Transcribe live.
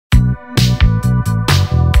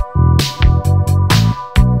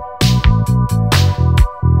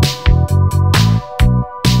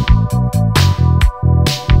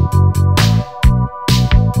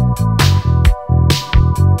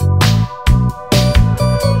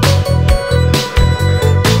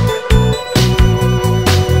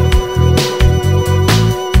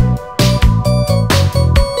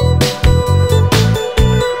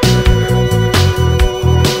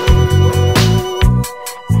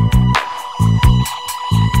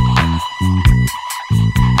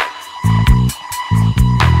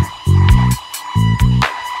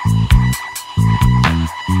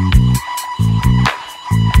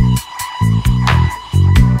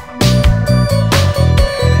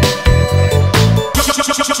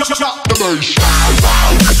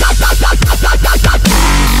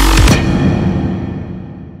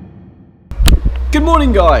Good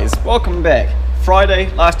morning guys, welcome back.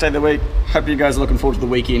 Friday, last day of the week. Hope you guys are looking forward to the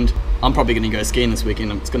weekend. I'm probably going to go skiing this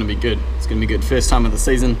weekend. It's going to be good. It's going to be good. First time of the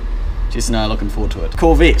season. Jess and I are looking forward to it.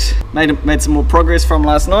 Corvette. Made some more progress from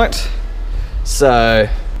last night. So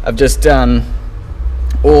I've just done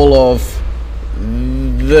all of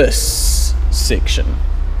this section.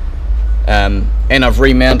 And I've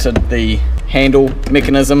remounted the handle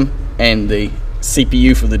mechanism and the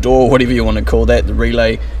CPU for the door, whatever you want to call that, the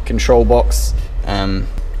relay control box.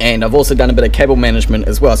 And I've also done a bit of cable management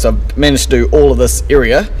as well, so I've managed to do all of this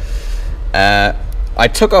area. I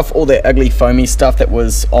took off all that ugly foamy stuff that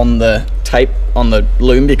was on the tape on the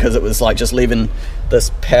loom because it was like just leaving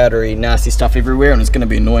this powdery nasty stuff everywhere and it's going to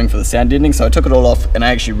be annoying for the sound deadening, so I took it all off and I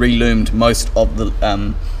actually re-loomed most of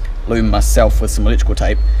the loom myself with some electrical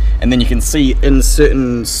tape. And then you can see in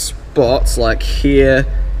certain spots like here,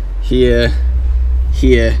 here,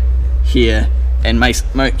 here, here, and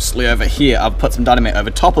mostly over here, I've put some dynamite over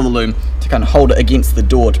top of the loom to kind of hold it against the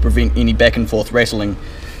door to prevent any back and forth rattling.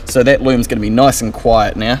 So that loom's going to be nice and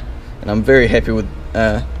quiet now, and I'm very happy with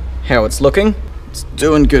how it's looking. It's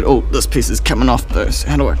doing good. Oh, this piece is coming off though, so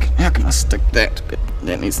how can I stick that?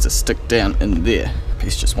 That needs to stick down in there. The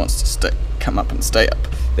piece just wants to come up and stay up.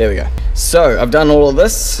 There we go. So I've done all of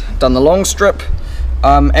this, done the long strip.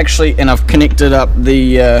 And I've connected up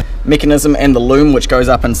the mechanism and the loom which goes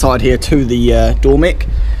up inside here to the door mech.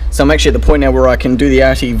 So I'm actually at the point now where I can do the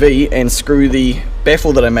RTV and screw the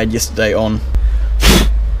baffle that I made yesterday on.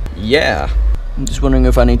 Yeah. I'm just wondering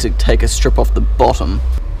if I need to take a strip off the bottom.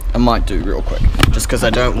 I might do real quick, just because I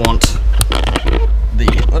don't want the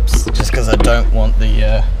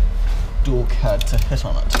door card to hit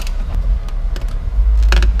on it.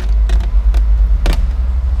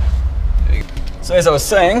 So as I was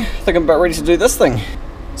saying, I think I'm about ready to do this thing.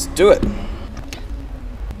 Let's do it.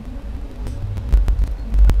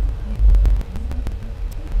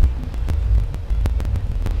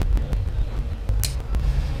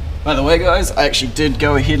 By the way guys, I actually did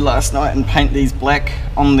go ahead last night and paint these black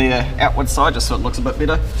on the outward side just so it looks a bit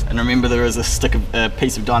better. And remember, there is a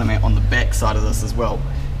piece of dynamite on the back side of this as well.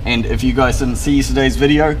 And if you guys didn't see yesterday's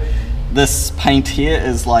video, this paint here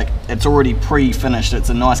is like, it's already pre-finished. It's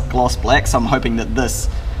a nice gloss black, so I'm hoping that this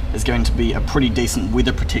is going to be a pretty decent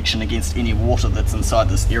weather protection against any water that's inside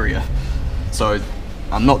this area. So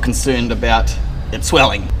I'm not concerned about it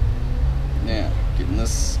swelling. Now, getting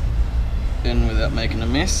this in without making a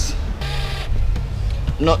mess.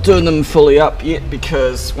 I'm not doing them fully up yet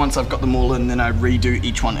because once I've got them all in, then I redo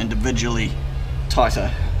each one individually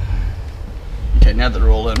tighter. Okay, now that they're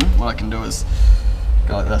all in, what I can do is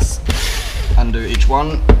go like this, undo each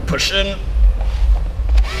one, push in,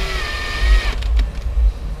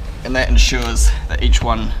 and that ensures that each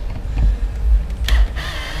one,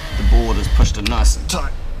 the board is pushed in nice and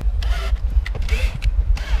tight.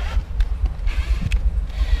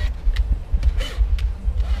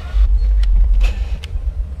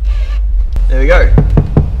 There we go,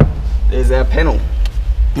 there's our panel.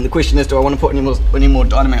 And the question is, do I want to put any more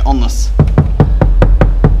dynamite on this?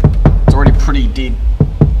 It's already pretty dead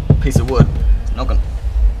piece of wood. It's not gonna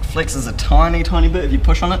flexes a tiny bit if you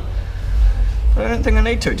push on it. But I don't think I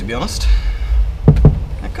need to be honest.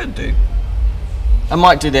 I could do. I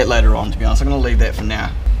might do that later on, to be honest. I'm gonna leave that for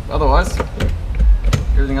now. Otherwise,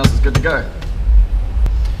 everything else is good to go.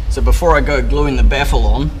 So before I go gluing the baffle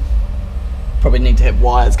on, probably need to have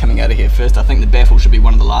wires coming out of here first. I think the baffle should be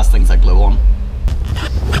one of the last things I glue on.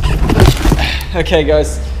 Okay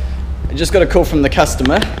guys, I just got a call from the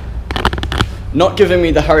customer. Not giving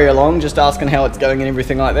me the hurry along, just asking how it's going and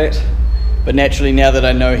everything like that. But naturally, now that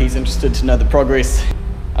I know he's interested to know the progress,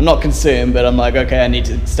 I'm not concerned, but I'm like, okay, I need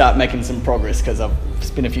to start making some progress because I've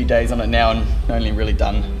spent a few days on it now and only really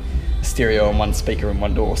done a stereo and one speaker and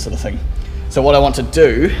one door sort of thing. So what I want to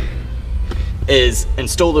do is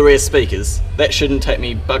install the rear speakers. That shouldn't take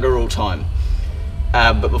me bugger all time.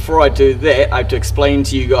 But before I do that, I have to explain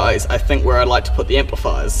to you guys, I think, where I'd like to put the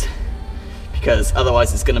amplifiers, because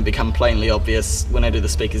otherwise it's going to become plainly obvious when I do the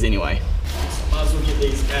speakers anyway. So I might as well get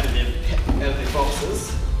these out of their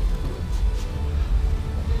boxes.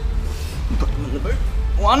 Put them in the boot.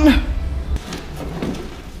 One.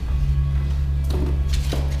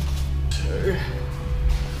 Two.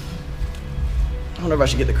 I wonder if I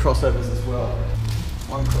should get the crossovers as well.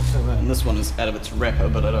 One crossover, and this one is out of its wrapper,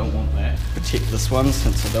 but I don't want that. Protect this one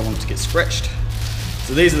since I don't want it to get scratched.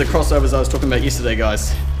 So these are the crossovers I was talking about yesterday,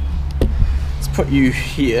 guys. Let's put you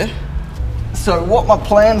here. So what my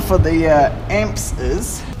plan for the amps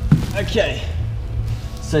is, okay,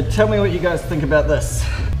 so tell me what you guys think about this.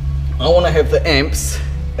 I want to have the amps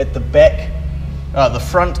at the back, the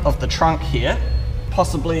front of the trunk here,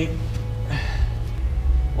 possibly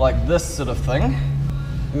like this sort of thing,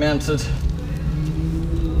 mounted,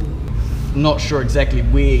 not sure exactly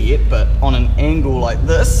where yet, but on an angle like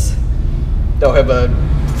this. They'll have a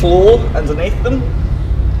floor underneath them,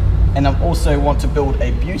 and I also want to build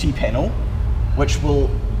a beauty panel which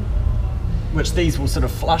these will sort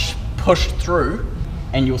of flush push through,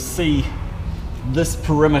 and you'll see this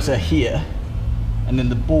perimeter here, and then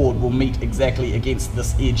the board will meet exactly against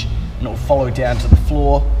this edge, and it'll follow down to the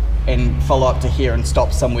floor and follow up to here and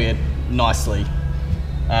stop somewhere nicely.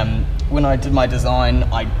 When I did my design,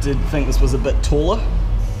 I did think this was a bit taller.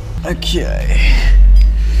 Okay,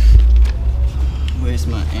 where's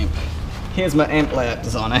my amp? Here's my amp layout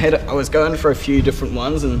design. I was going for a few different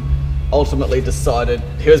ones and ultimately decided,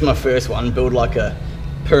 here's my first one, build like a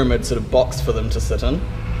pyramid sort of box for them to sit in.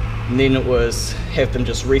 And then it was have them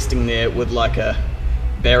just resting there with like a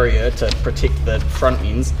barrier to protect the front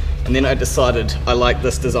ends. And then I decided I like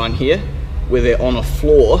this design here, where they're on a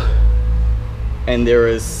floor and there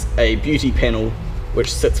is a beauty panel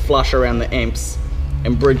which sits flush around the amps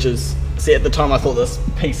and bridges. See, at the time I thought this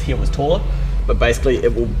piece here was taller, but basically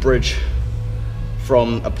it will bridge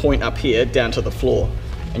from a point up here down to the floor,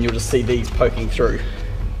 and you'll just see these poking through.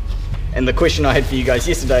 And the question I had for you guys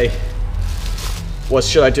yesterday was,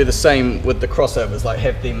 should I do the same with the crossovers, like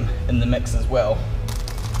have them in the mix as well?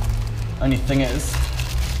 Only thing is,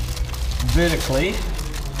 vertically,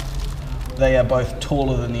 they are both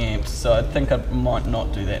taller than the amps, so I think I might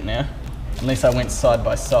not do that now, unless I went side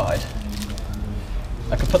by side.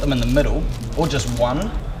 I could put them in the middle, or just one.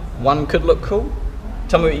 One could look cool.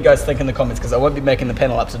 Tell me what you guys think in the comments, because I won't be making the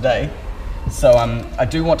panel up today. So I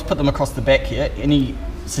do want to put them across the back here. Any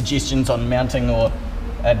suggestions on mounting or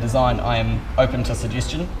design, I am open to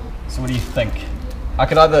suggestion. So what do you think? I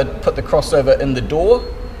could either put the crossover in the door,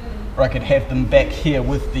 or I could have them back here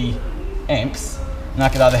with the amps, and I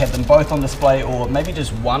could either have them both on display, or maybe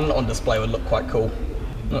just one on display would look quite cool.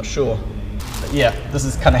 Not sure. But yeah, this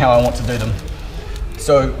is kind of how I want to do them.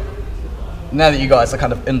 So now that you guys are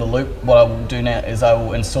kind of in the loop, what I will do now is I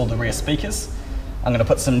will install the rear speakers. I'm going to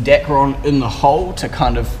put some Dacron in the hole to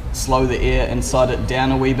kind of slow the air inside it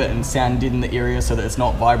down a wee bit and sound deaden the area so that it's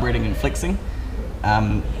not vibrating and flexing.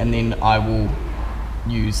 And then I will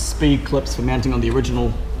use speed clips for mounting on the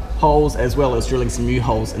original holes, as well as drilling some new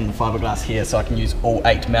holes in the fiberglass here so I can use all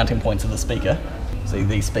 8 mounting points of the speaker. So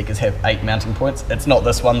these speakers have 8 mounting points. It's not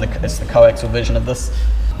this one, it's the coaxial version of this.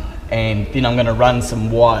 And then I'm going to run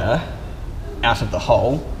some wire out of the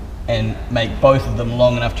hole and make both of them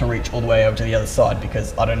long enough to reach all the way over to the other side,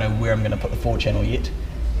 because I don't know where I'm going to put the 4-channel yet.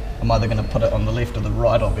 I'm either going to put it on the left or the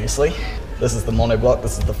right, obviously. This is the mono block,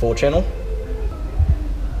 this is the 4-channel.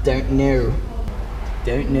 Don't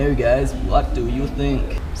know guys, what do you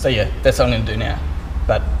think? So yeah, that's what I'm going to do now.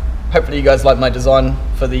 But hopefully you guys like my design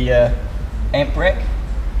for the amp rack.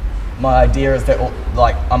 My idea is that,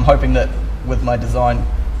 I'm hoping that with my design,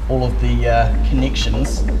 all of the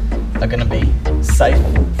connections are going to be safe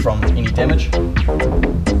from any damage.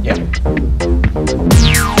 Yeah.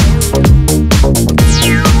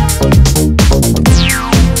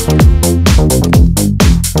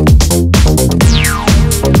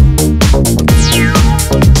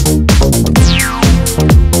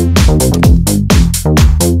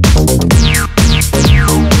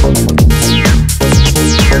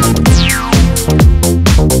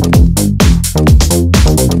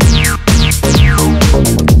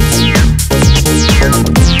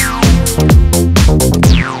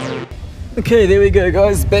 Okay, there we go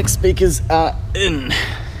guys, back speakers are in.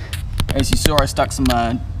 As you saw, I stuck some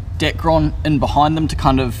Dacron in behind them to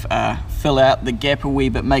kind of fill out the gap a wee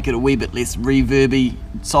bit, make it a wee bit less reverby,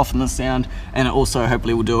 soften the sound, and it also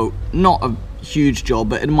hopefully will do not a huge job,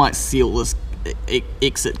 but it might seal this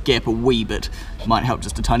exit gap a wee bit. It might help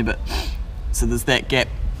just a tiny bit. So there's that gap.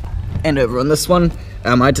 and over on this one.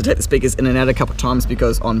 I had to take the speakers in and out a couple of times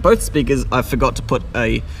because on both speakers I forgot to put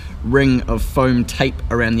a ring of foam tape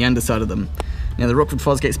around the underside of them. Now the Rockford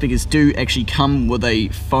Fosgate speakers do actually come with a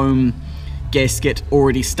foam gasket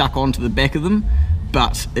already stuck onto the back of them,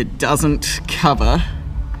 but it doesn't cover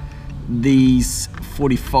these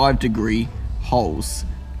 45-degree holes,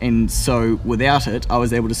 and so without it I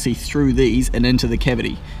was able to see through these and into the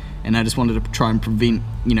cavity, and I just wanted to try and prevent,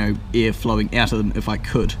 you know, air flowing out of them if I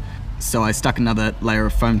could. So I stuck another layer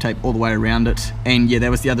of foam tape all the way around it, and yeah, that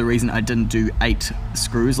was the other reason I didn't do 8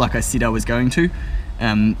 screws like I said I was going to.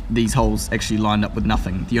 These holes actually lined up with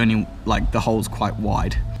nothing. The hole's quite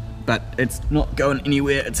wide, but it's not going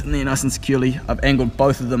anywhere. It's in there nice and securely. I've angled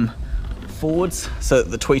both of them forwards so that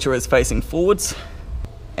the tweeter is facing forwards,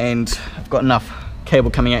 and I've got enough cable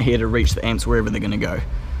coming out here to reach the amps wherever they're going to go.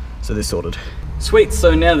 So they're sorted. Sweet,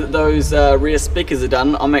 so now that those rear speakers are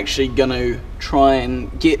done, I'm actually going to try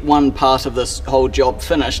and get one part of this whole job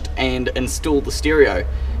finished and install the stereo.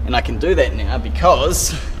 And I can do that now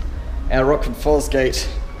because our Rockford Fosgate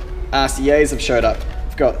RCAs have showed up.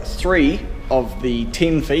 I've got 3 of the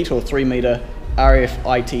 10 feet or 3 meter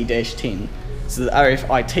RF-IT-10. So the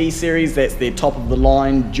RF-IT series, that's their top of the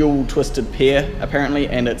line dual twisted pair apparently,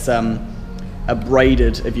 and it's a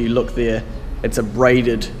braided, if you look there, it's a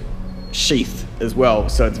braided sheath as well,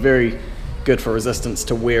 so it's very good for resistance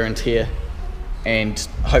to wear and tear, and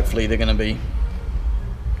hopefully they're going to be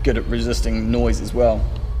good at resisting noise as well.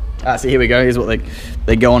 So here we go, here's what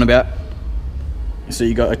they go on about. So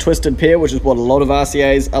you got a twisted pair, which is what a lot of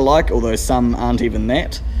RCAs are like, although some aren't even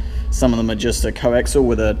that. Some of them are just a coaxial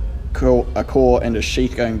with a core and a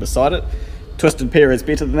sheath going beside it. Twisted pair is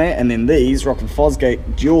better than that, and then these Rockford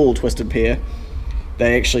Fosgate dual twisted pair,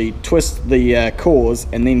 they actually twist the cores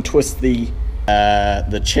and then twist the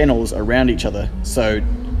channels around each other. So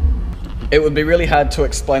it would be really hard to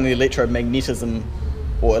explain the electromagnetism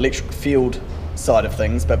or electric field side of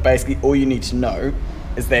things, but basically all you need to know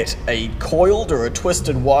is that a coiled or a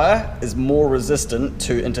twisted wire is more resistant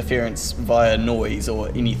to interference via noise or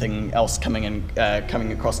anything else coming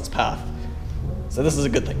across its path. So this is a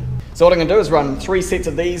good thing. So what I'm going to do is run 3 sets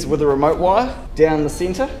of these with a remote wire down the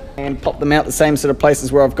center and pop them out the same sort of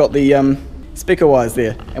places where I've got the speaker wires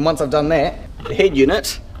there. And once I've done that, the head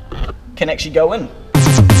unit can actually go in.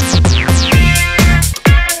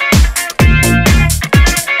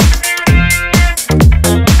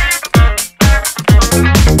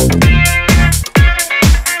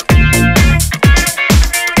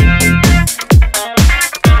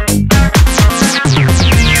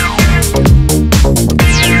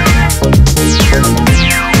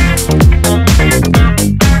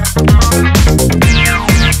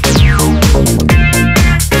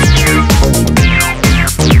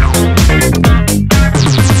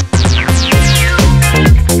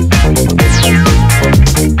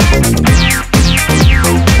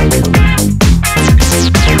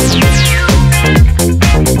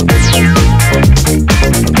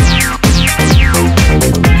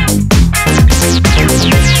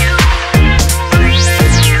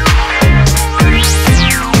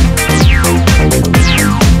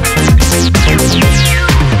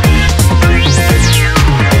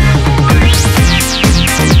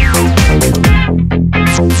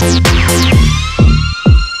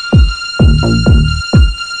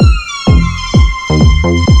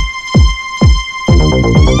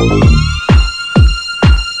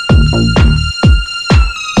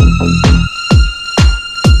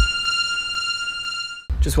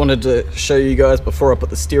 Just wanted to show you guys before I put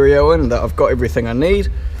the stereo in that I've got everything I need.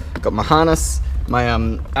 I've got my harness, my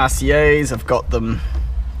RCAs, I've got them,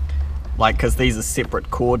 like, because these are separate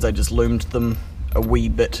cords, I just loomed them a wee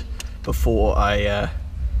bit before I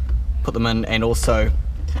put them in, and also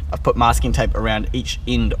I've put masking tape around each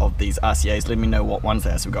end of these RCAs. Let me know what ones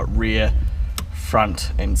they are. So we've got rear,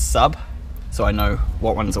 front and sub, so I know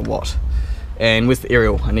what ones are what. And with the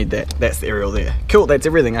aerial, I need that. That's the aerial there. Cool, that's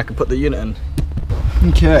everything. I can put the unit in.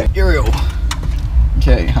 Okay, aerial.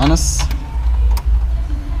 Okay, harness.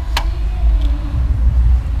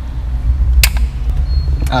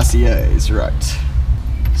 RCAs, right.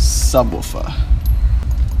 Subwoofer.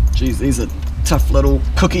 Geez, these are tough little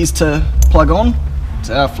cookies to plug on.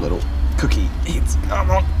 Tough little cookie heads. Come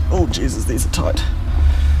on. Oh Jesus, these are tight.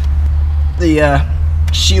 The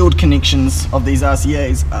shield connections of these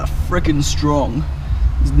RCAs are freaking strong.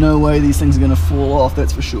 There's no way these things are gonna fall off,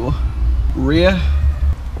 that's for sure. Rear.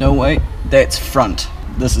 No way, that's front.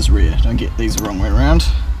 This is rear, don't get these the wrong way around.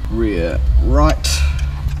 Rear right,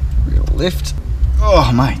 rear left.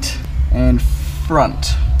 Oh mate. And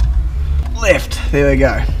front left, there we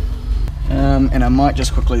go. And I might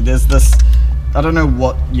just quickly, there's this I don't know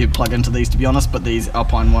what you plug into these, to be honest, but these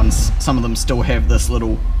Alpine ones, some of them still have this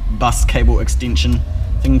little bus cable extension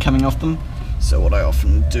thing coming off them. So what I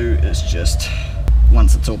often do is just,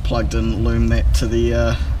 once it's all plugged in, loom that to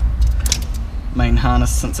the main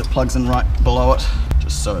harness, since it plugs in right below it,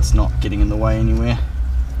 just so it's not getting in the way anywhere.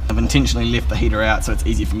 I've intentionally left the heater out so it's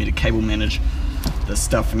easy for me to cable manage this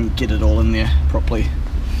stuff and get it all in there properly.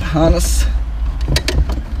 The harness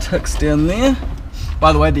tucks down there.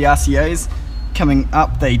 By the way, the RCAs coming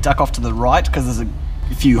up, they duck off to the right because there's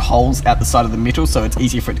a few holes out the side of the metal, so it's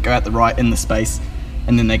easier for it to go out the right in the space,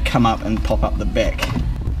 and then they come up and pop up the back.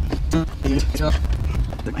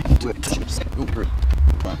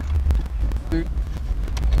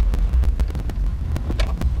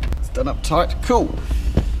 It's done up tight, cool.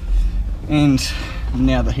 And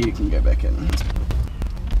now the heater can go back in.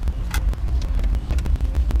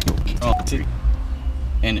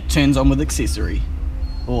 And it turns on with accessory.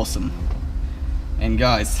 Awesome. And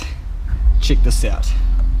guys, check this out.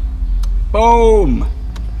 Boom!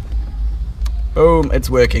 Boom, it's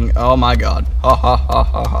working. Oh my god. Ha ha ha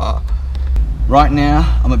ha ha. Right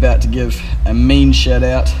now, I'm about to give a mean shout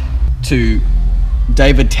out to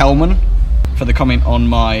David Tellman for the comment on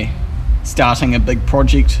my starting a big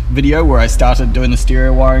project video where I started doing the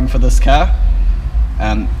stereo wiring for this car.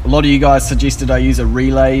 A lot of you guys suggested I use a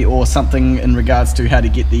relay or something in regards to how to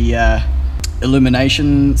get the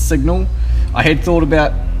illumination signal. I had thought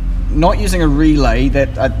about not using a relay,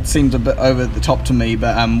 that seems a bit over the top to me,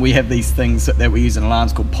 but we have these things that we use in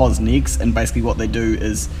alarms called Fosgates, and basically what they do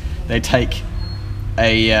is they take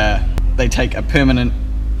a permanent,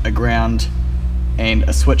 a ground, and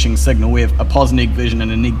a switching signal. We have a pos-neg version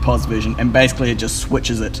and a neg-pos version, and basically it just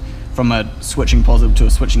switches it from a switching positive to a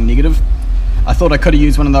switching negative. I thought I could have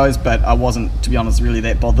used one of those, but I wasn't, to be honest, really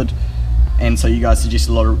that bothered, and so you guys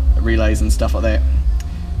suggested a lot of relays and stuff like that.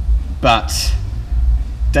 But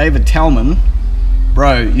David Tellman,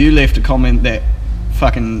 bro, you left a comment that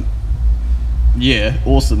fucking, yeah,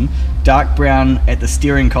 awesome. Dark brown at the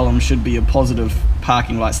steering column should be a positive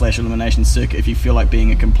parking light / illumination circuit if you feel like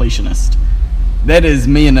being a completionist. That is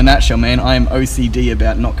me in a nutshell, man. I am OCD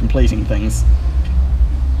about not completing things.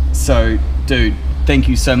 So, dude, thank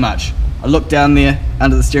you so much. I looked down there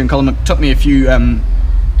under the steering column. It took me a few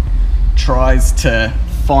tries to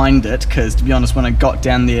find it, because to be honest, when I got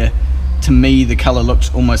down there, to me the color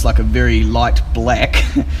looked almost like a very light black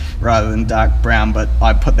rather than dark brown, but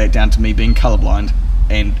I put that down to me being colorblind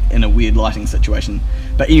and in a weird lighting situation.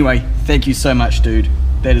 But anyway, thank you so much, dude.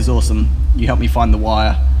 That is awesome. You helped me find the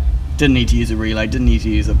wire. Didn't need to use a relay, didn't need to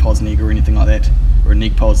use a pos-neg or anything like that, or a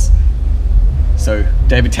neg-pos. So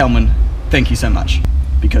David Tellman, thank you so much,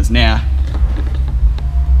 because now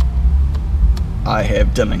I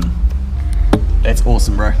have dimming. That's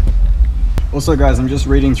awesome, bro. Also guys, I'm just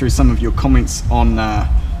reading through some of your comments on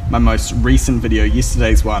my most recent video,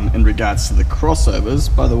 yesterday's one, in regards to the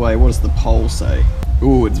crossovers. By the way, what does the poll say?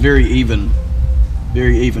 Ooh, it's very even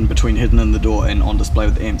between hidden in the door and on display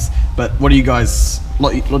with the amps. But what do you guys, a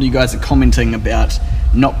lot of you guys are commenting about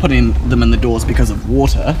not putting them in the doors because of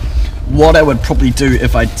water. What I would probably do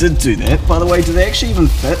if I did do that, by the way, do they actually even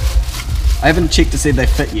fit? I haven't checked to see if they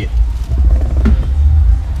fit yet.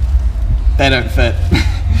 They don't fit.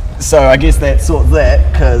 So I guess that sorts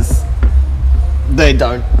that, because they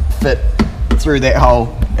don't fit through that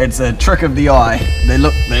hole. It's a trick of the eye. They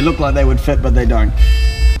look like they would fit, but they don't.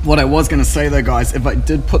 What I was going to say though, guys, if I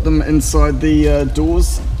did put them inside the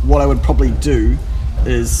doors, what I would probably do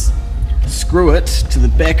is screw it to the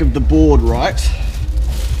back of the board, right,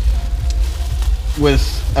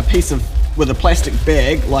 with a plastic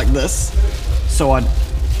bag like this. So I'd,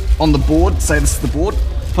 on the board, say this is the board,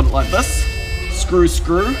 put it like this,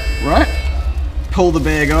 screw, right, pull the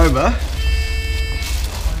bag over,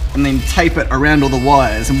 and then tape it around all the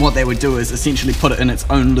wires. And what that would do is essentially put it in its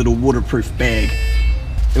own little waterproof bag.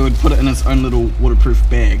 It would put it in its own little waterproof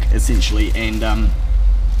bag, essentially, and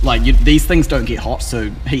these things don't get hot, so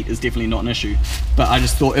heat is definitely not an issue. But I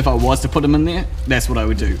just thought if I was to put them in there, that's what I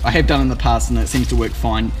would do. I have done in the past, and it seems to work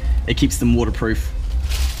fine. It keeps them waterproof.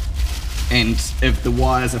 And if the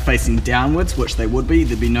wires are facing downwards, which they would be,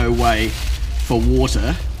 there'd be no way for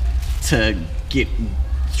water to get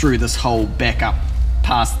through this hole back up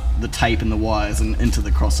past the tape and the wires and into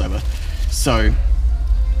the crossover. So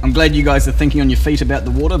I'm glad you guys are thinking on your feet about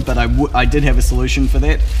the water, but I did have a solution for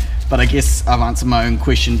that. But I guess I've answered my own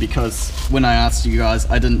question, because when I asked you guys,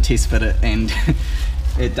 I didn't test fit it, and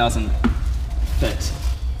it doesn't fit.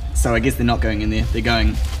 So I guess they're not going in there, they're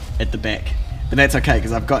going at the back. But that's okay,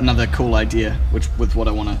 because I've got another cool idea with what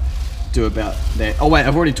I want to do about that. Oh wait,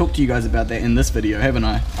 I've already talked to you guys about that in this video, haven't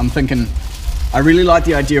I? I'm thinking I really like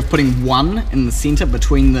the idea of putting one in the center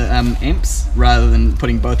between the amps rather than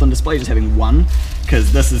putting both on display, just having one,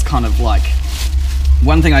 because this is kind of like,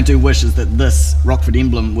 one thing I do wish is that this Rockford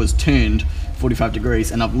emblem was turned 45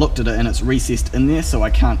 degrees, and I've looked at it and it's recessed in there, so I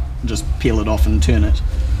can't just peel it off and turn it.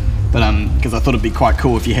 But because I thought it'd be quite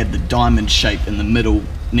cool if you had the diamond shape in the middle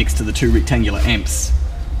next to the two rectangular amps,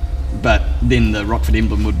 but then the Rockford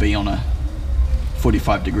emblem would be on a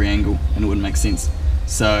 45 degree angle and it wouldn't make sense.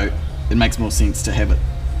 So it makes more sense to have it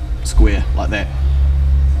square like that.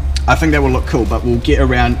 I think that will look cool, but we'll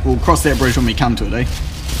cross that bridge when we come to it, eh?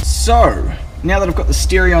 So, now that I've got the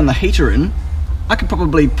stereo and the heater in, I could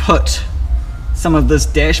probably put some of this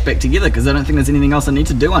dash back together, because I don't think there's anything else I need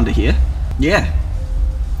to do under here. Yeah.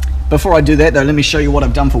 Before I do that though, let me show you what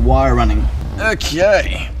I've done for wire running.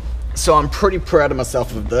 Okay. So I'm pretty proud of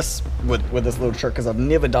myself with this, with this little trick, because I've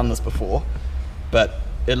never done this before, but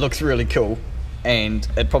it looks really cool, and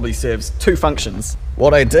it probably serves two functions.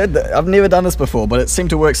 What I did, I've never done this before, but it seemed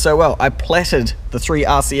to work so well. I plaited the 3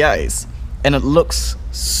 RCAs, and it looks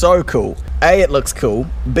so cool. A, it looks cool.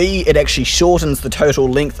 B, it actually shortens the total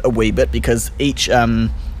length a wee bit, because each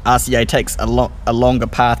RCA takes a longer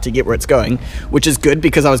path to get where it's going, which is good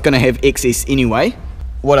because I was going to have excess anyway.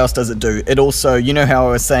 What else does it do? It also, you know how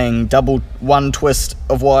I was saying one twist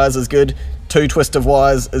of wires is good, 2 twists of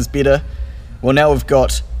wires is better? Well, now we've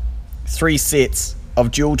got 3 sets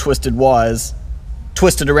of dual twisted wires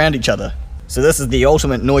twisted around each other. So this is the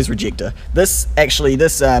ultimate noise rejector. This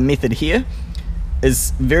method here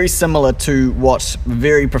is very similar to what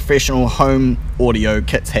very professional home audio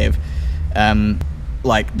kits have.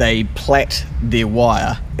 Like they plait their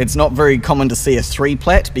wire. It's not very common to see a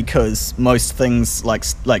 3-plat, because most things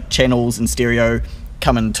like channels and stereo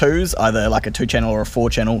come in 2s, either like a 2-channel or a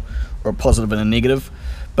 4-channel, or a positive and a negative.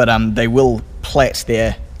 But they will plait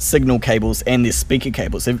their signal cables and their speaker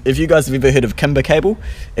cables. If you guys have ever heard of Kimber cable,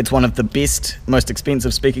 it's one of the best, most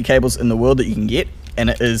expensive speaker cables in the world that you can get, and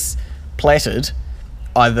it is plaited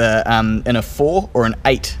either in a 4 or an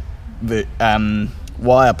 8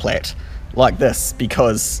 wire plat like this,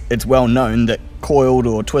 because it's well known that coiled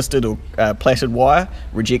or twisted or plaited wire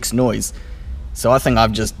rejects noise. So I think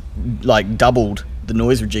I've just like doubled the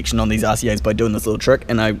noise rejection on these RCAs by doing this little trick,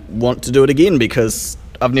 and I want to do it again because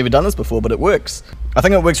I've never done this before, but it works. I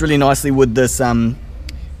think it works really nicely with this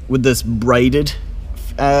braided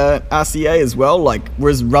RCA as well. Like,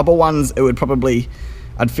 whereas rubber ones, it would probably,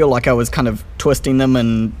 I'd feel like I was kind of twisting them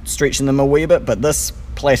and stretching them a wee bit, but this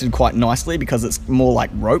plaited quite nicely because it's more like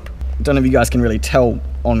rope. I don't know if you guys can really tell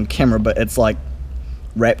on camera, but it's like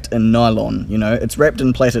wrapped in nylon, you know? It's wrapped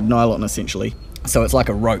in plaited nylon essentially. So it's like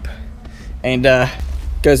a rope. And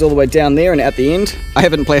goes all the way down there and at the end. I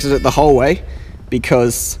haven't plaited it the whole way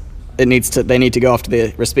because they need to go off to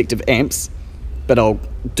their respective amps, but I'll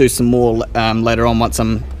do some more later on once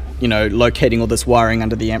I'm, you know, locating all this wiring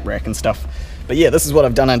under the amp rack and stuff. But yeah, this is what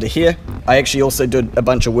I've done under here. I actually also did a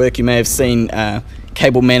bunch of work. You may have seen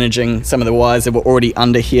cable managing some of the wires that were already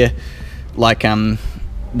under here, like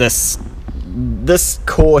this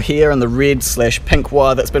core here and the red/pink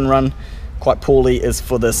wire that's been run quite poorly is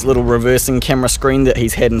for this little reversing camera screen that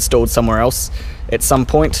he's had installed somewhere else at some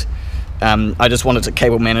point. I just wanted to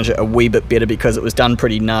cable manage it a wee bit better because it was done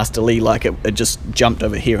pretty nastily, like it just jumped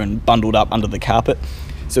over here and bundled up under the carpet.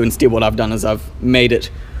 So instead what I've done is I've made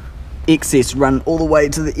it excess run all the way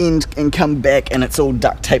to the end and come back, and it's all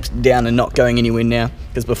duct taped down and not going anywhere now,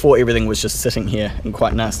 because before everything was just sitting here and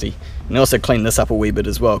quite nasty. And I also cleaned this up a wee bit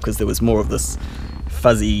as well because there was more of this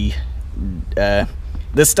fuzzy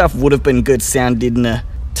this stuff would have been good sound deadener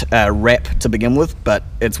wrap to begin with, but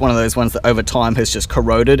it's one of those ones that over time has just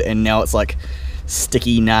corroded and now it's like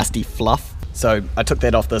sticky nasty fluff. So I took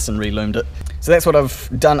that off this and reloomed it. So that's what I've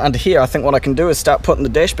done under here. I think what I can do is start putting the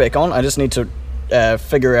dash back on. I just need to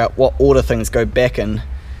figure out what order things go back in,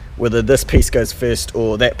 whether this piece goes first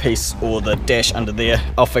or that piece or the dash under there.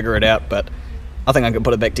 I'll figure it out, but I think I can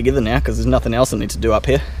put it back together now because there's nothing else I need to do up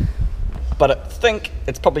here. But I think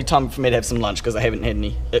it's probably time for me to have some lunch because I haven't had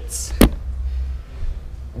any. It's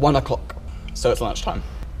 1 o'clock, so it's lunchtime.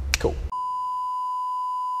 Cool.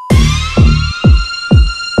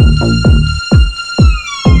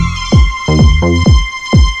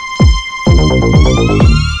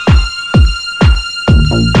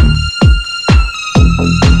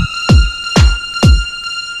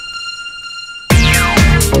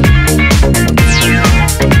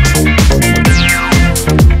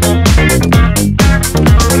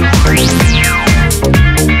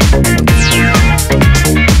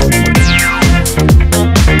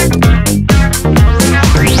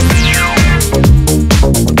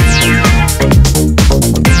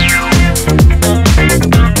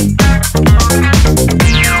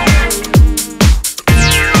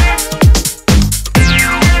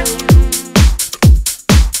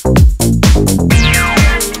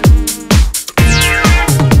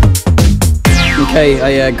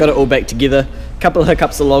 Okay, I got it all back together. A couple of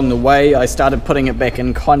hiccups along the way. I started putting it back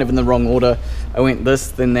in kind of in the wrong order. I went this,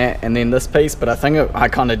 then that, and then this piece, but I think I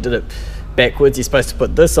kind of did it backwards. You're supposed to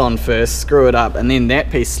put this on first, screw it up, and then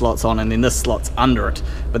that piece slots on, and then this slots under it.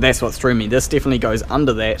 But that's what threw me. This definitely goes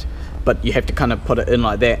under that, but you have to kind of put it in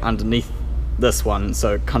like that underneath this one,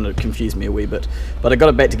 so it kind of confused me a wee bit. But I got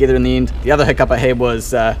it back together in the end. The other hiccup I had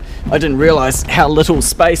was I didn't realise how little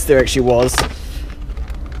space there actually was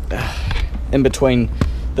in between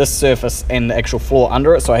this surface and the actual floor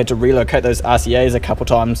under it, so I had to relocate those RCAs a couple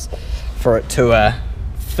times for it to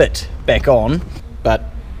fit back on, but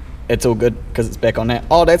it's all good because it's back on now.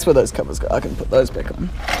 Oh, that's where those covers go. I can put those back on.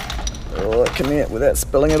 Oh, come here without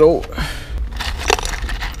spilling it all.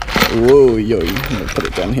 Whoa, yo, I'm gonna put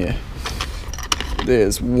it down here.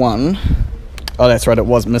 There's one. Oh, that's right, it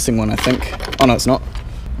was missing one, I think. Oh no, it's not.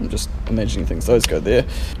 I'm just imagining things. Those go there.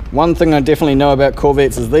 One thing I definitely know about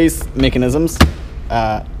Corvettes is these mechanisms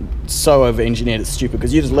are so over-engineered, it's stupid,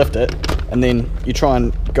 because you just lift it and then you try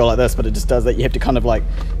and go like this, but it just does that. You have to kind of like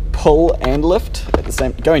pull and lift at the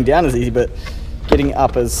same. Going down is easy, but getting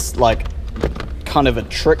up is like kind of a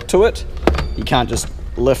trick to it. You can't just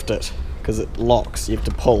lift it because it locks. You have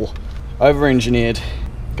to pull. Over-engineered.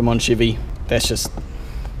 Come on, Chevy. That's just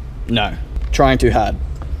no. Trying too hard.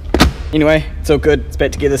 Anyway, it's all good. It's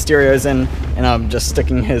back together. Stereo's in, and I'm just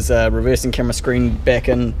sticking his reversing camera screen back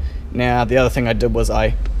in. Now, the other thing I did was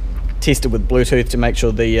I tested with Bluetooth to make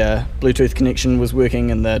sure the Bluetooth connection was working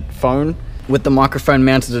in the phone. With the microphone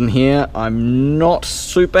mounted in here, I'm not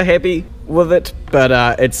super happy with it,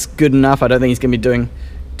 but it's good enough. I don't think he's going to be doing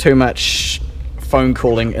too much phone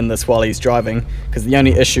calling in this while he's driving, because the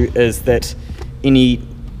only issue is that any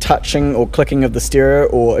touching or clicking of the stereo,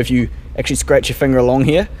 or if you actually scratch your finger along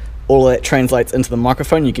here, all of that translates into the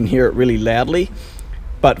microphone. You can hear it really loudly,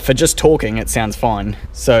 but for just talking it sounds fine.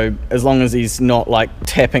 So as long as he's not like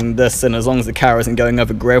tapping this, and as long as the car isn't going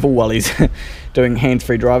over gravel while he's doing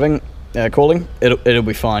hands-free driving, calling, it'll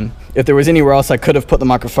be fine. If there was anywhere else I could have put the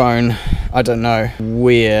microphone, I don't know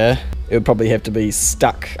where. It would probably have to be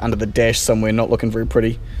stuck under the dash somewhere, not looking very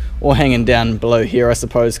pretty, or hanging down below here, I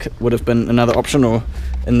suppose, would have been another option, or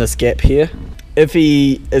in this gap here. If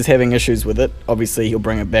he is having issues with it, obviously he'll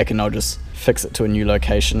bring it back and I'll just fix it to a new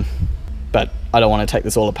location. But I don't want to take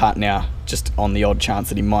this all apart now, just on the odd chance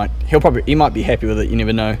that he might be happy with it, you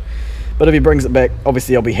never know. But if he brings it back,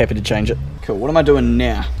 obviously I'll be happy to change it. Cool, what am I doing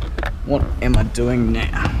now? What am I doing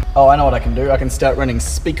now? Oh, I know what I can do. I can start running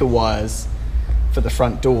speaker wires for the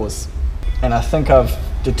front doors. And I think I've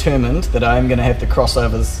determined that I'm going to have the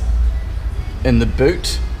crossovers in the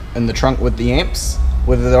boot, in the trunk with the amps.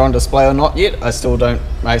 Whether they're on display or not yet, I still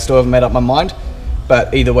haven't made up my mind.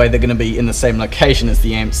 But either way, they're going to be in the same location as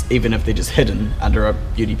the amps, even if they're just hidden under a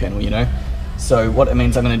beauty panel, you know. So what it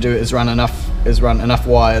means I'm going to do is run enough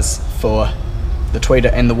wires for the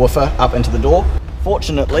tweeter and the woofer up into the door.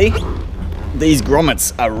 Fortunately, these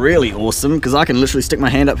grommets are really awesome, because I can literally stick my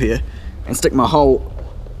hand up here and stick my whole...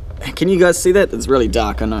 Can you guys see that? It's really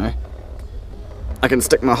dark, I know. I can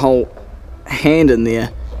stick my whole hand in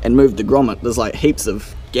there and move the grommet. There's like heaps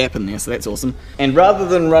of gap in there, so that's awesome. And rather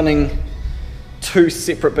than running two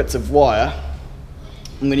separate bits of wire,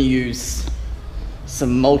 I'm going to use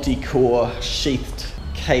some multi-core sheathed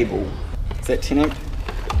cable. Is that 10 amp?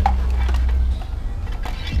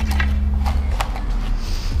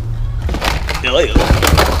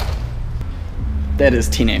 That is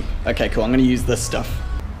 10 amp. Okay, cool. I'm going to use this stuff.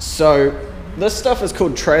 So this stuff is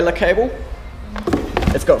called trailer cable.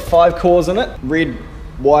 It's got 5 cores in it: red,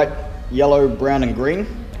 white, yellow, brown and green.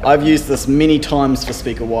 I've used this many times for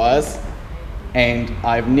speaker wires, and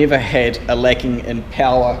I've never had a lacking in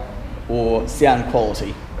power or sound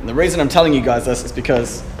quality. And the reason I'm telling you guys this is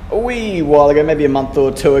because a wee while ago, maybe a month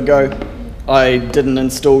or two ago, I did an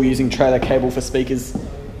install using trailer cable for speakers,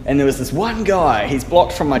 and there was this one guy, he's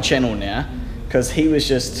blocked from my channel now, because he was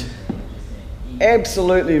just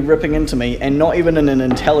absolutely ripping into me, and not even in an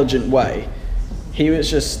intelligent way. He was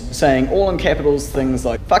just saying, all in capitals, things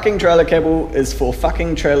like, fucking trailer cable is for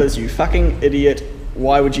fucking trailers, you fucking idiot.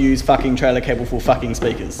 Why would you use fucking trailer cable for fucking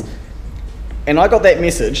speakers? And I got that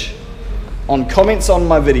message on comments on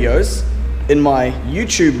my videos, in my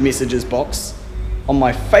YouTube messages box, on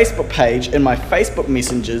my Facebook page, in my Facebook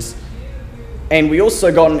messengers, and we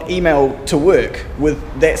also got an email to work with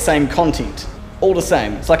that same content. All the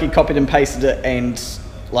same. It's like he copied and pasted it and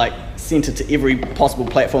like sent it to every possible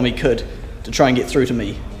platform he could to try and get through to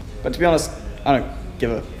me. But to be honest, I don't give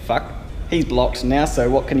a fuck. He's blocked now, so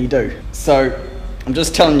what can he do? So I'm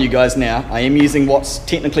just telling you guys now, I am using what's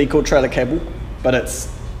technically called trailer cable, but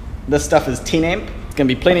this stuff is 10 amp. It's going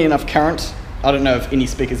to be plenty enough current. I don't know if any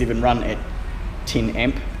speakers even run at 10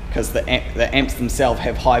 amp because the amps themselves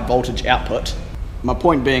have high voltage output. My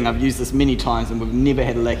point being, I've used this many times and we've never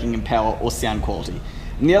had a lacking in power or sound quality.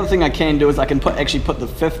 And the other thing I can do is I can actually put the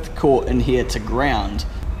 5th core in here to ground,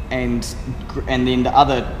 and then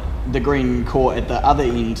the green core at the other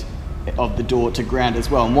end of the door to ground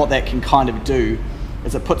as well. And what that can kind of do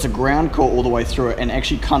is it puts a ground core all the way through it and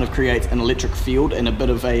actually kind of creates an electric field and a bit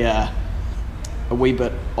of a wee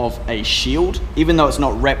bit of a shield. Even though it's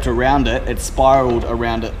not wrapped around it, it's spiraled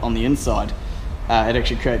around it on the inside. It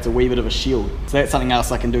actually creates a wee bit of a shield. So that's something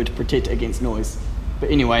else I can do to protect against noise.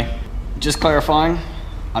 But anyway, just clarifying,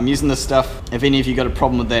 I'm using this stuff. If any of you got a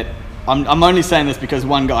problem with that, I'm only saying this because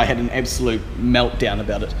one guy had an absolute meltdown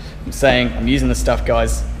about it. I'm saying I'm using this stuff,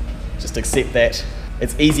 guys. Just accept that.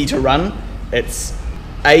 It's easy to run. It's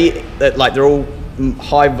they're all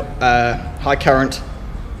high current,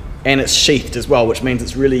 and it's sheathed as well, which means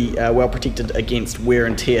it's really well protected against wear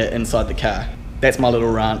and tear inside the car. That's my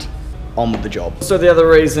little rant. On with the job. So the other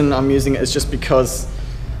reason I'm using it is just because,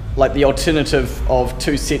 like, the alternative of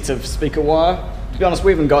 2 sets of speaker wire, to be honest,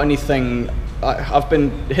 we haven't got anything. I've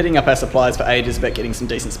been hitting up our suppliers for ages about getting some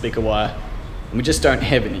decent speaker wire, and we just don't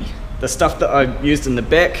have any. The stuff that I've used in the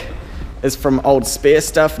back is from old spare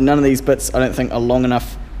stuff. None of these bits I don't think are long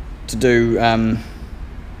enough to do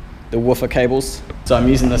the woofer cables. So I'm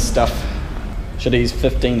using this stuff. Should I use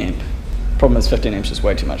 15 amp? Problem is 15 amps is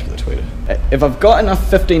way too much for the tweeter. If I've got enough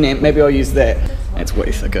 15 amp, maybe I'll use that. It's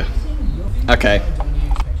way thicker. Okay,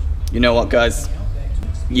 you know what, guys?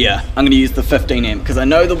 Yeah, I'm gonna use the 15 amp because I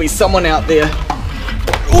know there'll be someone out there.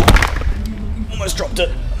 Ooh, almost dropped it.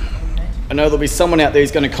 I know there'll be someone out there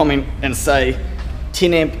who's gonna comment and say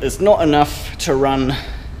 10 amp is not enough to run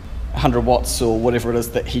 100 watts or whatever it is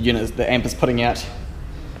that the amp is putting out.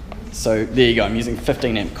 So there you go, I'm using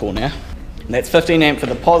 15 amp core now. And that's 15 amp for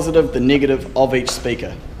the positive, the negative of each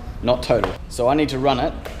speaker, not total. So I need to run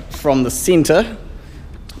it from the center,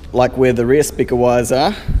 like where the rear speaker wires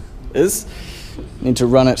is. Need to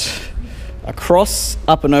run it across,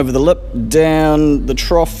 up and over the lip, down the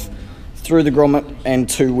trough, through the grommet, and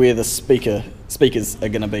to where the speakers are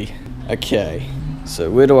gonna be. Okay, so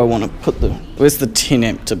where do I want to put where's the 10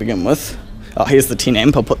 amp to begin with? Oh, here's the 10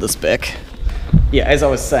 amp, I'll put this back. Yeah, as I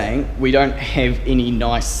was saying, we don't have any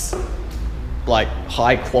nice, like,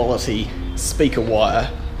 high quality speaker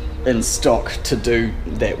wire in stock to do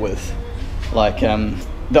that with. Like,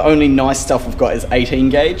 the only nice stuff we've got is 18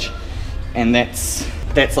 gauge, and that's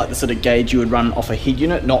like the sort of gauge you would run off a head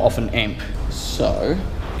unit, not off an amp. So,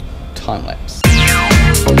 time lapse.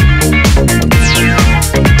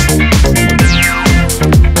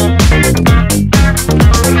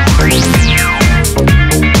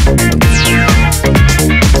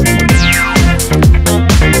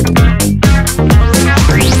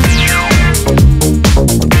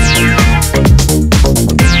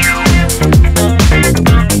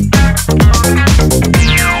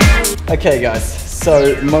 Okay guys,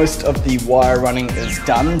 so most of the wire running is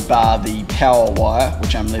done, bar the power wire,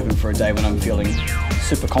 which I'm leaving for a day when I'm feeling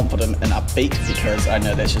super confident and upbeat, because I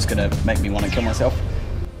know that's just gonna make me want to kill myself.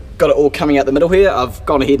 Got it all coming out the middle here. I've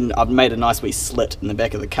gone ahead and I've made a nice wee slit in the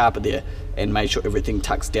back of the carpet there and made sure everything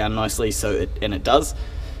tucks down nicely, and it does.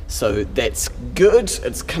 So that's good.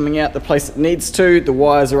 It's coming out the place it needs to. The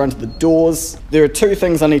wires are under the doors. There are 2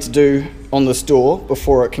 things I need to do on this door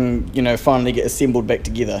before it can, finally get assembled back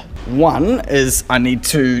together. One is I need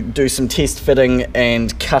to do some test fitting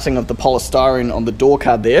and cutting of the polystyrene on the door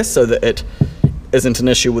card there so that it isn't an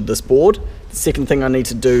issue with this board. The second thing I need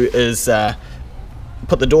to do is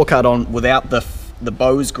put the door card on without the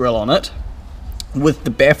Bose grill on it, with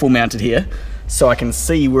the baffle mounted here, so I can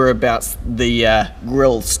see whereabouts the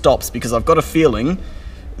grill stops, because I've got a feeling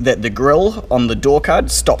that the grill on the door card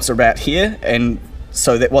stops about here, and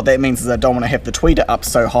so that what that means is I don't want to have the tweeter up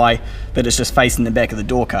so high that it's just facing the back of the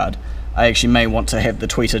door card. I actually may want to have the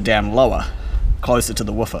tweeter down lower, closer to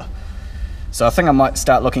the woofer. So I think I might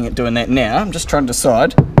start looking at doing that now. I'm just trying to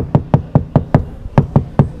decide,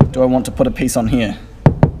 do I want to put a piece on here?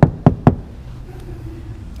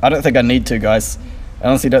 I don't think I need to, guys. I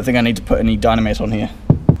honestly don't think I need to put any dynamite on here,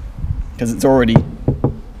 because it's already,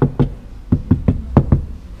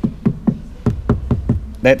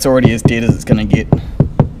 that's already as dead as it's going to get,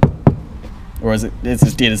 or it's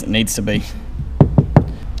as dead as it needs to be.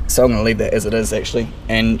 So I'm going to leave that as it is actually,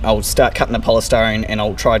 and I'll start cutting the polystyrene, and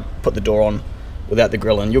I'll try to put the door on without the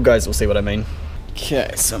grill in. You guys will see what I mean.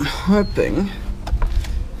 Okay, so I'm hoping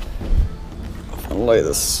if I lay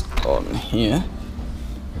this on here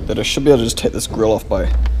that I should be able to just take this grill off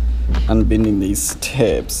by unbending these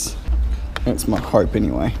tabs. That's my hope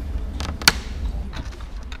anyway.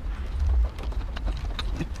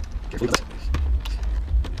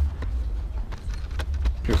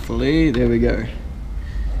 Hopefully, there we go.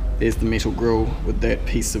 There's the metal grille with that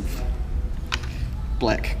piece of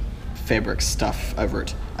black fabric stuff over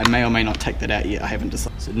it. I may or may not take that out yet, I haven't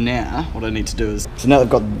decided. So now, what I need to do is, so now that I've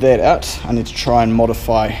got that out, I need to try and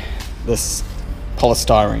modify this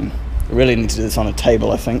polystyrene. I really need to do this on a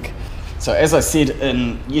table, I think. So as I said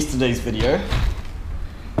in yesterday's video,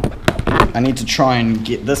 I need to try and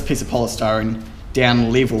get this piece of polystyrene down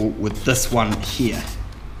level with this one here.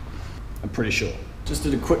 I'm pretty sure. Just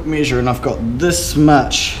did a quick measure and I've got this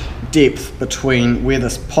much depth between where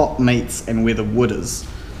this pot meets and where the wood is.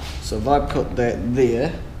 So if I put that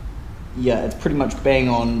there, yeah, it's pretty much bang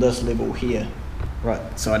on this level here. Right,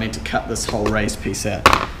 so I need to cut this whole raised piece out.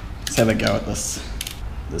 Let's have a go at this.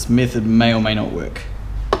 This method may or may not work.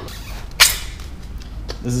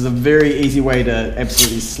 This is a very easy way to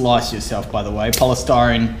absolutely slice yourself, by the way.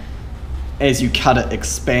 Polystyrene, as you cut it,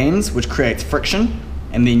 expands, which creates friction,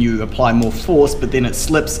 and then you apply more force, but then it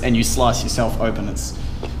slips and you slice yourself open. It's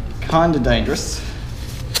kind of dangerous.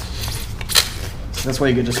 So that's why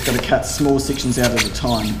you just got to cut small sections out at a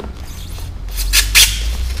time.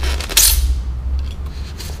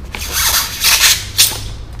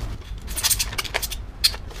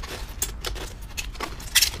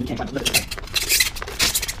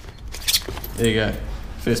 There you go,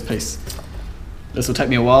 first piece. This will take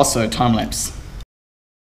me a while, so time lapse.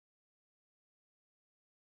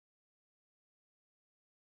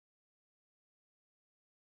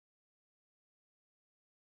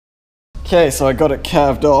 Okay, so I got it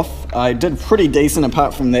carved off. I did pretty decent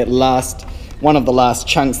apart from that one of the last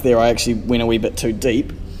chunks there. I actually went a wee bit too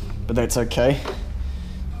deep, but that's okay.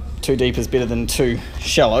 Too deep is better than too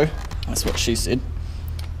shallow. That's what she said.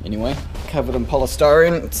 Anyway, covered in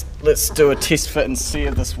polystyrene. Let's do a test fit and see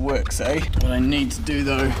if this works, eh? What I need to do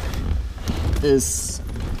though is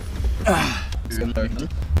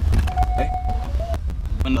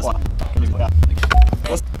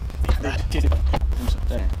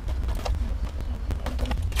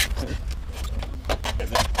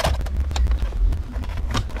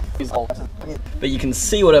but you can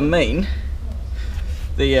see what I mean.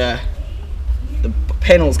 The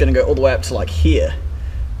panel's going to go all the way up to like here,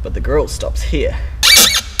 but the grill stops here.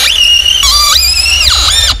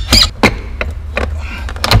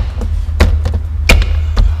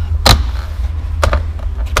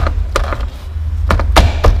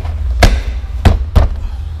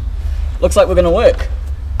 Looks like we're going to work.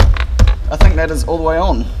 I think that is all the way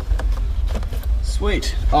on.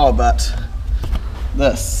 Sweet. Oh, but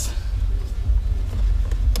that's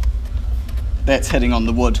hitting on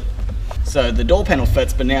the wood. So the door panel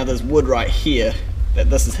fits, but now there's wood right here that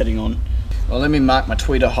this is hitting on. Well, let me mark my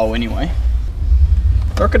tweeter hole anyway.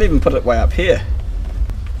 Or I could even put it way up here.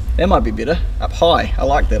 That might be better. Up high. I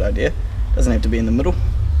like that idea. Doesn't have to be in the middle.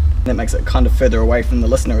 That makes it kind of further away from the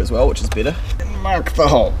listener as well, which is better. And mark the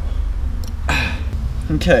hole.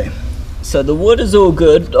 Okay. So the wood is all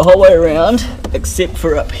good the whole way around, except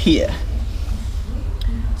for up here.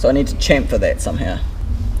 So I need to chamfer that somehow.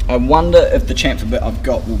 I wonder if the chamfer bit I've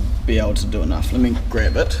got will be able to do enough. Let me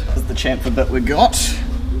grab it. This is the chamfer bit we got.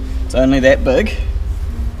 It's only that big.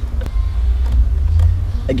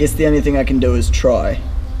 I guess the only thing I can do is try.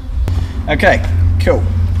 Okay, cool.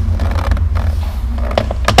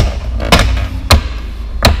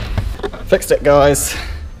 Fixed it, guys.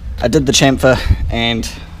 I did the chamfer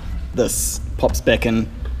and this pops back in,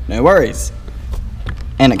 no worries.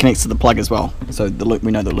 And it connects to the plug as well, so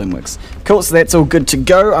we know the loom works. Cool, so that's all good to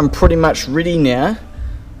go. I'm pretty much ready now,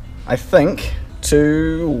 I think,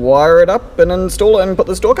 to wire it up and install it and put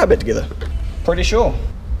this door card back together. Pretty sure.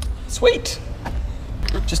 Sweet.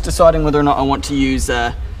 Just deciding whether or not I want to use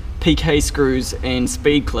PK screws and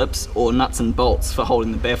speed clips or nuts and bolts for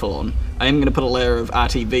holding the baffle on. I am going to put a layer of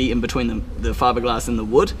RTV in between the fiberglass and the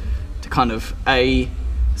wood to kind of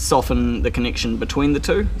soften the connection between the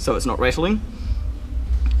two so it's not rattling,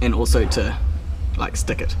 and also to like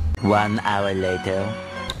stick it. 1 hour later.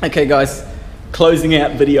 Okay guys, closing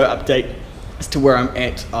out video update as to where I'm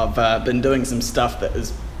at. I've been doing some stuff that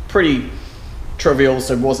is pretty trivial,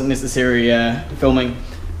 so wasn't necessary filming.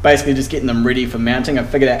 Basically just getting them ready for mounting. I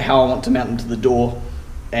figured out how I want to mount them to the door,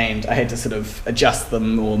 and I had to sort of adjust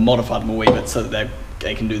them or modify them a wee bit so that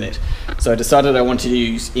they can do that. So I decided I want to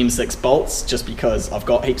use M6 bolts just because I've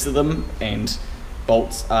got heaps of them, and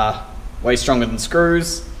bolts are way stronger than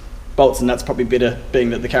screws. Bolts and nuts probably better, being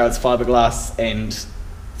that the car is fiberglass and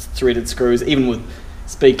threaded screws, even with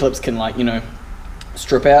speed clips, can, like, you know,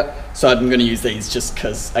 strip out. So I'm going to use these just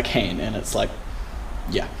because I can, and it's like,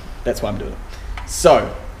 yeah, that's why I'm doing it.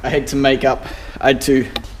 So I had to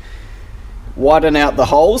widen out the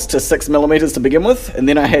holes to 6mm to begin with, and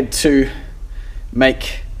then I had to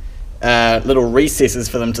make little recesses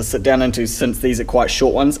for them to sit down into, since these are quite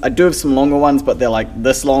short ones. I do have some longer ones, but they're like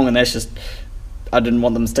this long, and that's just, I didn't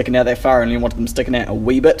want them sticking out that far. I only wanted them sticking out a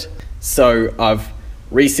wee bit. So I've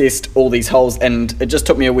recessed all these holes, and it just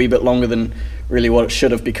took me a wee bit longer than really what it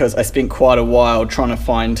should have, because I spent quite a while trying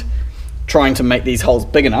to make these holes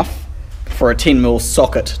big enough for a 10mm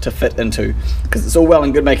socket to fit into, because it's all well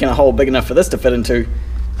and good making a hole big enough for this to fit into,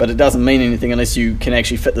 but it doesn't mean anything unless you can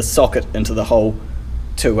actually fit the socket into the hole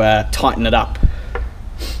to tighten it up.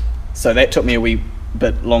 So that took me a wee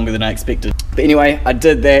bit longer than I expected. But anyway, I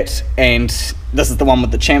did that, and this is the one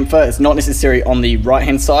with the chamfer. It's not necessary on the right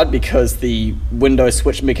hand side because the window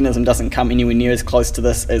switch mechanism doesn't come anywhere near as close to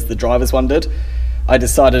this as the driver's one did. I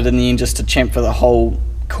decided in the end just to chamfer the whole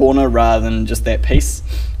corner rather than just that piece.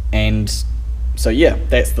 And so yeah,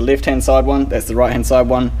 that's the left hand side one, that's the right hand side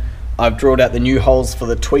one. I've drilled out the new holes for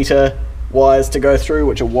the tweeter wires to go through,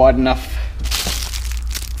 which are wide enough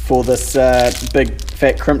for this big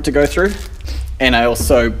fat crimp to go through. And I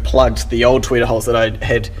also plugged the old tweeter holes that I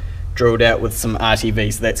had drilled out with some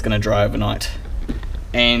RTV, so that's going to dry overnight.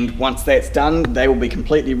 And once that's done, they will be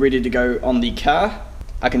completely ready to go on the car.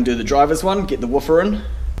 I can do the driver's one, get the woofer in.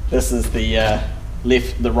 This is the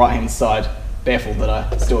right hand side baffle that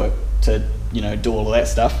I still have to, you know, do all of that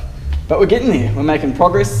stuff. But we're getting there, we're making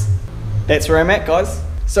progress. That's where I'm at, guys.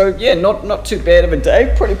 So yeah, not too bad of a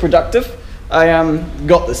day, pretty productive. I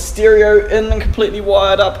got the stereo in and completely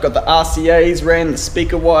wired up, got the RCAs ran, the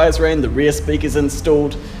speaker wires ran, the rear speakers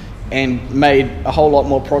installed, and made a whole lot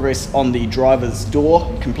more progress on the driver's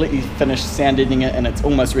door. Completely finished sound editing it, and it's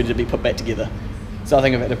almost ready to be put back together. So I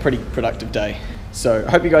think I've had a pretty productive day. So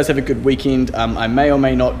I hope you guys have a good weekend. I may or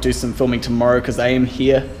may not do some filming tomorrow because I am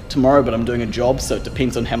here tomorrow, but I'm doing a job, so it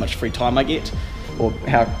depends on how much free time I get or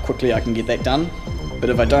how quickly I can get that done. But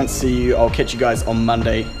if I don't see you, I'll catch you guys on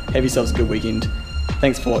Monday. Have yourselves a good weekend.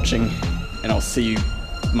 Thanks for watching, and I'll see you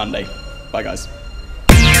Monday. Bye guys.